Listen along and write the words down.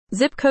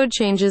Zip code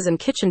changes and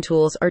kitchen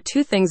tools are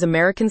two things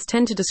Americans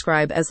tend to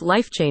describe as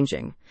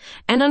life-changing.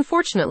 And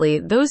unfortunately,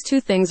 those two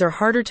things are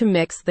harder to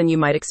mix than you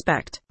might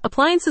expect.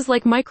 Appliances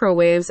like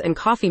microwaves and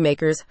coffee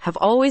makers have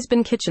always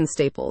been kitchen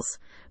staples.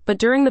 But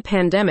during the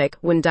pandemic,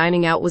 when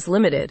dining out was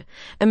limited,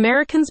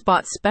 Americans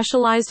bought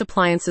specialized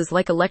appliances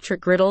like electric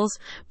griddles,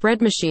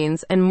 bread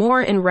machines, and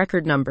more in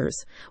record numbers.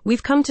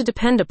 We've come to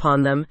depend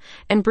upon them,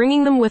 and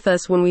bringing them with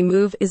us when we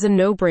move is a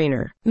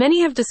no-brainer.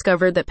 Many have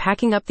discovered that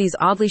packing up these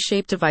oddly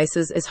shaped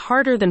devices is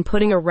harder than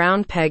putting a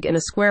round peg in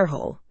a square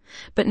hole.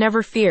 But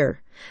never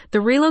fear.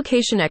 The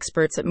relocation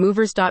experts at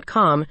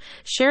Movers.com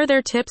share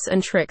their tips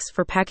and tricks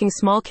for packing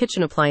small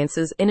kitchen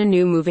appliances in a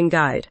new moving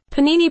guide.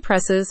 Panini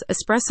presses,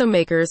 espresso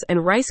makers,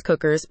 and rice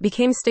cookers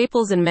became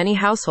staples in many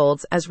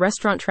households as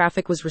restaurant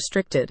traffic was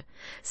restricted.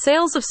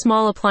 Sales of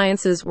small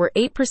appliances were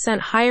 8%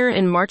 higher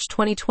in March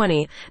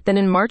 2020 than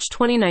in March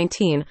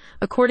 2019,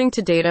 according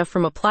to data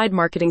from Applied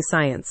Marketing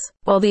Science.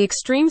 While the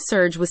extreme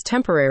surge was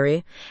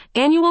temporary,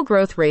 annual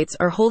growth rates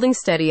are holding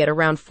steady at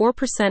around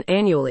 4%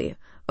 annually,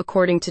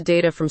 according to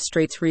data from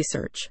Straits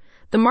Research.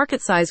 The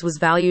market size was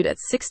valued at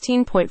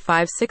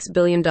 $16.56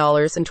 billion in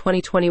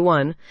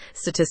 2021,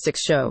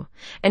 statistics show,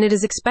 and it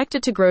is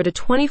expected to grow to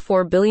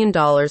 $24 billion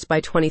by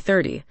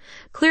 2030.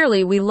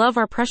 Clearly, we love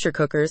our pressure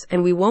cookers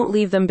and we won't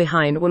leave them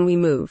behind when we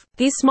move.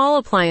 These small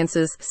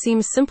appliances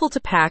seem simple to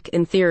pack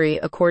in theory,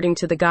 according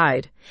to the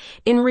guide.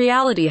 In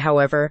reality,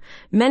 however,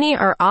 many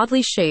are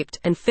oddly shaped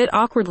and fit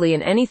awkwardly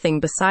in anything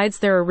besides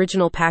their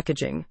original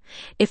packaging.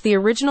 If the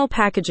original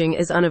packaging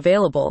is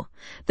unavailable,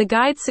 the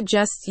guide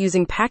suggests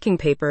using packing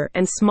paper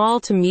and small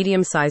to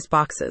medium-sized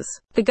boxes.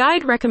 The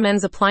guide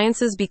recommends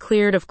appliances be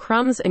cleared of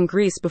crumbs and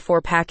grease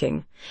before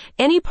packing.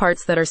 Any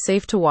parts that are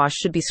safe to wash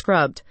should be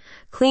scrubbed.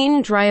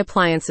 Clean, dry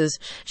appliances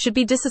should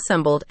be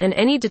disassembled and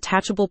any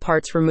detachable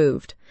parts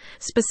removed.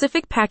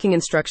 Specific packing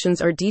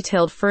instructions are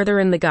detailed further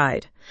in the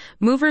guide.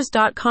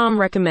 Movers.com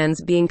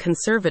recommends being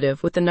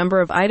conservative with the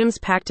number of items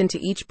packed into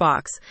each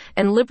box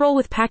and liberal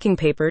with packing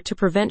paper to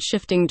prevent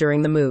shifting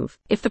during the move.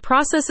 If the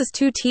process is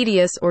too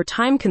tedious or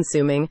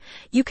time-consuming,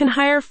 you can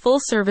hire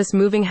full-service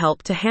moving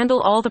help to handle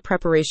all the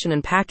preparation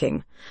and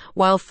packing.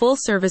 While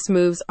full-service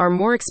moves are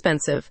more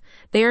expensive,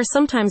 they are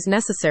sometimes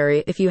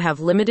necessary if you have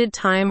limited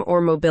time or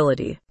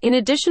mobility. In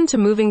addition to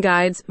moving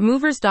guides,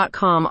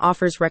 Movers.com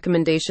offers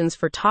recommendations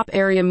for top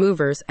area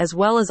movers as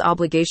well as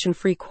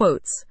obligation-free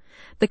quotes.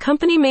 The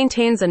company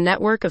maintains a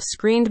network of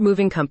screened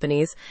moving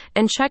companies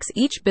and checks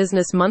each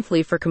business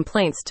monthly for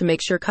complaints to make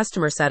sure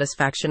customer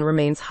satisfaction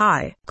remains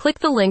high. Click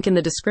the link in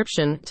the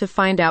description to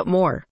find out more.